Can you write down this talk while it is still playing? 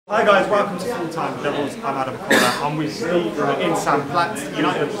Hi guys, welcome to Full Time Devils. I'm Adam Kohler. I'm with Steve in St. Platts.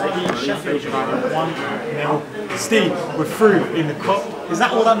 United beat Sheffield United 1-0. Steve, we're through in the cup. Is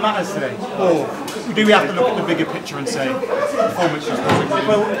that all that matters today? Or do we have to look at the bigger picture and say performance was good?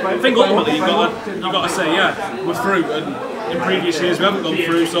 I think ultimately you've got to say, yeah, we're through. And in previous years we haven't gone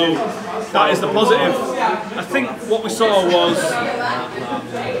through, so that is the positive. I think what we saw was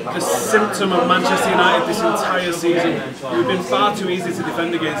the symptom of Manchester United this entire season. We've been far too easy to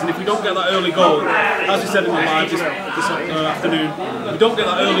defend against, and if we don't get that early goal, as we said in the live this afternoon, if we don't get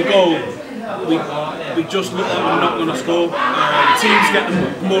that early goal, we just look like we're not going to score. Teams get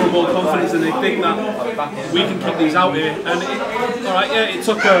more and more confidence, and they think that we can kick these out here. And it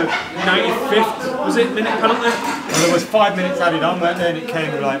took a 95th, was it, minute penalty? Well, there was 5 minutes added on, weren't there, and it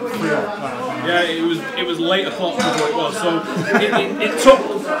came like 3 or yeah, it was late o'clock was what it was. So it took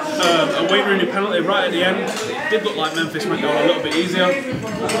a Wayne Rooney penalty right at the end. It did look like Memphis went down a little bit easier.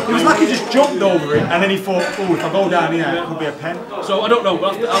 It was like he just jumped over it, and then he thought, oh, if I go down here, it could be a pen. So I don't know.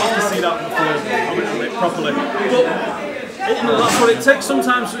 I'll have to see that before I went at it properly. But ultimately, that's what it takes.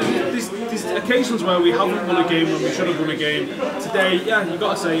 Sometimes these occasions where we haven't won a game when we should have won a game. Today, yeah, you've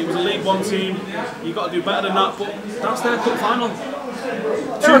got to say it was a League One team. You've got to do better than that. But that's their cup final.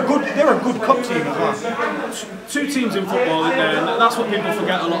 They're a good cup team as well. Two teams in football, and that's what people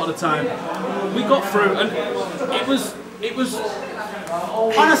forget a lot of the time. We got through, and it was.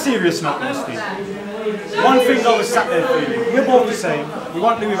 On a serious note, Steve, one thing I was sat there feeling, we're both the same. We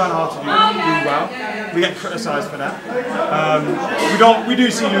want Louis van Gaal to do well. We get criticised for that. We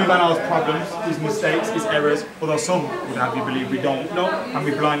do see Louis van Gaal's problems, his mistakes, his errors, although some would have you believe we don't know, and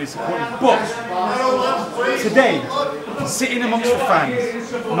we blindly support him. But today, sitting amongst the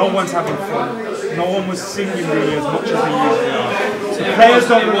fans, no one's having fun. No one was singing really as much as they usually are. The players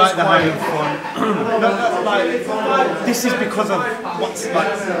don't look like they're having fun. This is because of what's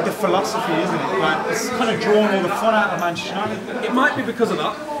like the philosophy, isn't it? Like it's kind of drawn all the fun out of Manchester United. It might be because of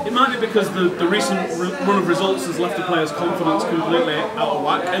that. It might be because the recent run of results has left the players' confidence completely out of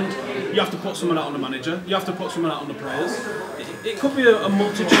whack, and you have to put someone out on the manager. You have to put someone out on the players. It could be a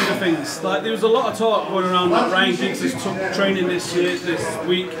multitude of things. Like there was a lot of talk going around that Ryan Giggs has took training this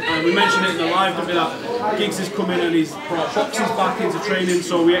week, and we mentioned it in the live, didn't we, that Giggs has come in and he's brought boxes back into training,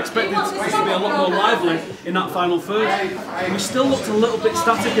 so we expected us to be a lot more lively in that final third. We still looked a little bit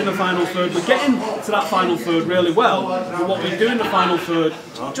static in the final third. We're getting to that final third really well, but what we do in the final third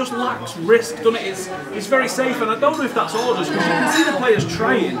just lacks risk, doesn't it? It's very safe, and I don't know if that's orders, because you can see the players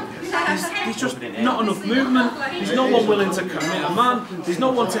trying. There's just not enough movement. There's no one willing to commit a man. There's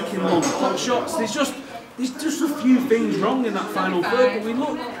no one taking long pot shots. There's just a few things wrong in that final third, but we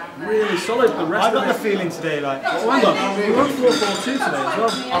look really solid. The rest I got the feeling today, like, oh, hang on, we were 4-4-2 today as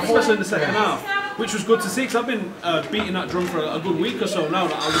well, especially in the second half, which was good to see, because I've been beating that drum for a good week or so now.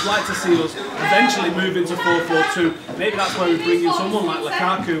 That I would like to see us eventually move into 4-4-2. Maybe that's where we bring in someone like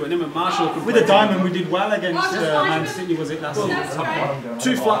Lukaku and him and Marshall. With a diamond, we did well against Man City, was it last season?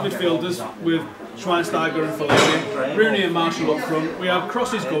 Two flat midfielders with Schweinsteiger and Fellaini, Rooney and Marshall up front. We have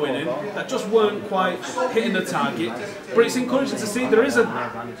crosses going in that just weren't quite hitting the target, but it's encouraging to see there is a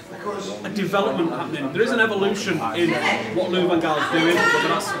development happening. There is an evolution in what Louis van Gaal is doing, whether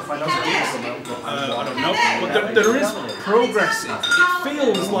that's I don't know, but there is progress. It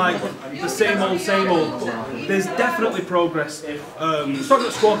feels like the same old, but there's definitely progress. I was talking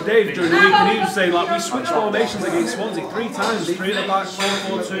to Squawk Dave during the week, and he was saying, like, we switched formations against Swansea 3 times, 3 at the back,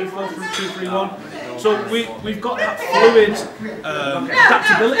 4-4-2, 4-3-2-3-1. So we've got that fluid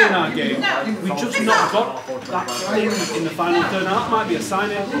adaptability in our game. We've just not got that thing in the final third. Now that might be a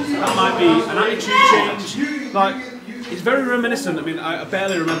signing, that might be an attitude change. Like, it's very reminiscent. I mean, I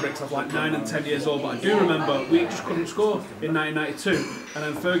barely remember it because I was like 9 and 10 years old, but I do remember we just couldn't score in 1992, and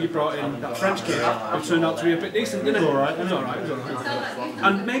then Fergie brought in that French kid who turned out to be a bit decent, didn't it? It was alright.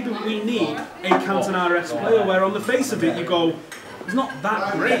 And maybe we need a Cantona-esque player where on the face of it you go, he's not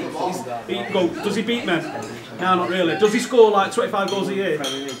that great. Does he beat men? No, not really. Does he score like 25 goals a year?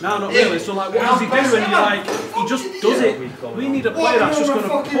 No, not really. So like, what does he do? And you're like, he just does it. We need a player that's just going to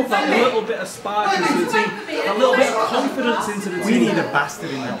put that little bit of spark into the team, that little bit of confidence into the team. We need a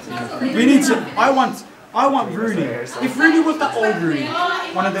bastard in that team. We need to. I want Rooney. If Rooney was that old Rooney,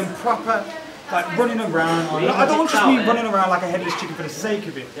 one of them proper, like running around. I don't just mean running around like a headless chicken for the sake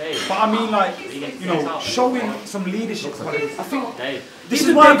of it, but I mean like, you know, showing some leadership qualities. I think this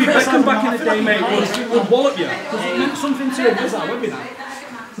is why David Beckham back in the day, mate, would wallop you because it meant something to him. Was that, wouldn't it?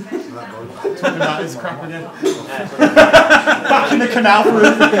 Talking about his crap again. Back in the canal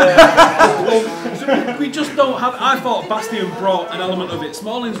room. we just don't have. I thought Bastion brought an element of it.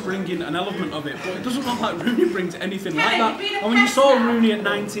 Smalling's bringing an element of it, but it doesn't look like Rooney brings anything like that. And when you saw Rooney at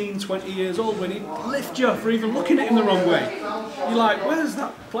 19, 20 years old, when he lift you for even looking at him the wrong way, you're like, where's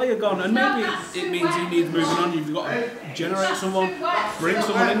that player gone? And maybe it means he needs moving on. You've got to generate someone, bring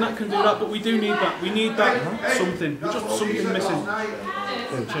someone in that can do that. But we do need that. We need that something. Just something missing.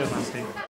 Cheers, man, Steve.